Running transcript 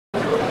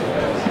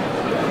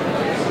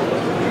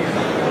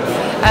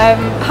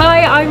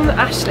Hi, I'm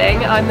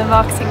Aisling. I'm the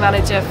marketing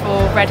manager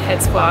for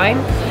RedHeads Wine.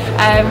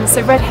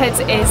 So RedHeads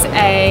is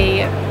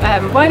a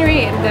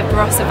winery in the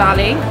Barossa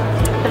Valley.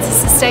 It's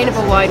a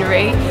sustainable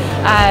winery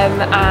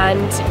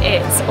and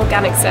it's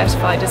organic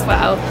certified as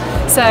well.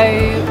 So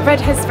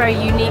RedHeads is a very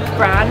unique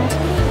brand.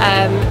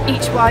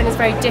 Each wine is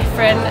very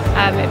different.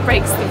 It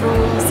breaks the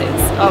rules.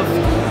 It's of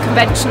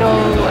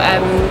conventional,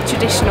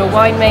 traditional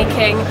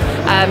winemaking.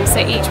 So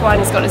each wine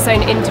has got its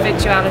own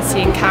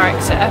individuality and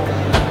character.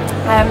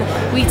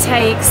 We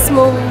take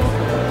small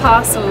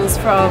parcels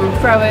from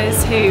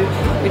growers who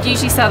would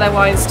usually sell their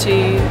wines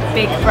to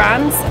big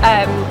brands,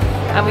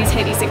 and we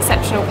take these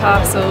exceptional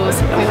parcels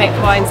and we make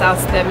wines out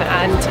of them,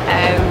 and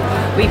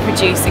we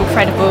produce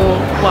incredible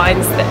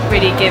wines that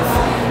really give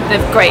the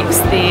grapes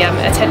the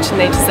attention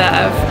they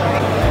deserve.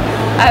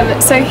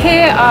 So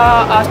here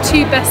are our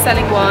two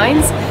best-selling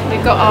wines.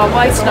 We've got our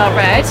white and our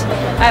red.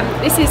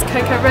 This is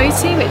Coco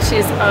Roti, which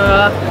is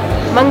our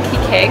Monkey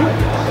King.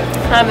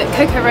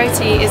 Coco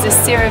Roti is a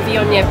Syrah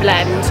Viognier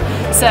blend,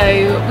 so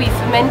we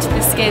fermented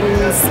the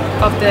skins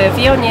of the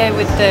Viognier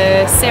with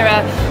the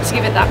Syrah to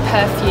give it that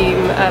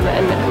perfume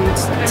and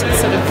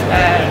sort of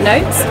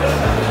notes.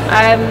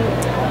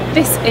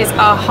 This is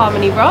our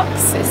Harmony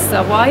Rocks. This is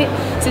our white.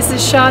 So this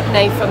is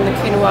Chardonnay from the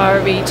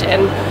Coonawarra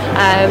region,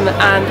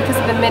 and because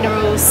of the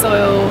mineral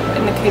soil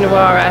in the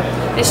Coonawarra,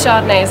 this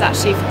Chardonnay is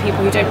actually for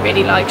people who don't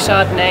really like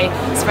Chardonnay.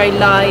 It's very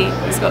light,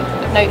 it's got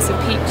notes of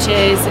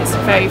peaches, it's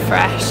very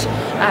fresh,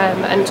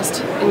 and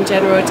just in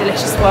general a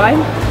delicious wine.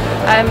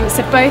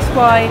 So both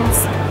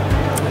wines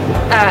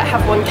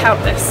have won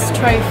countless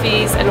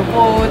trophies and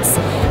awards,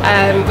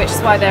 which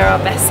is why they're our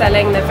best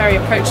selling. They're very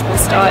approachable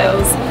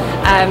styles.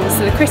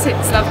 So the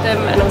critics love them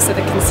and also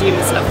the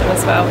consumers love them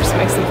as well, which is the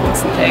most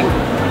important thing.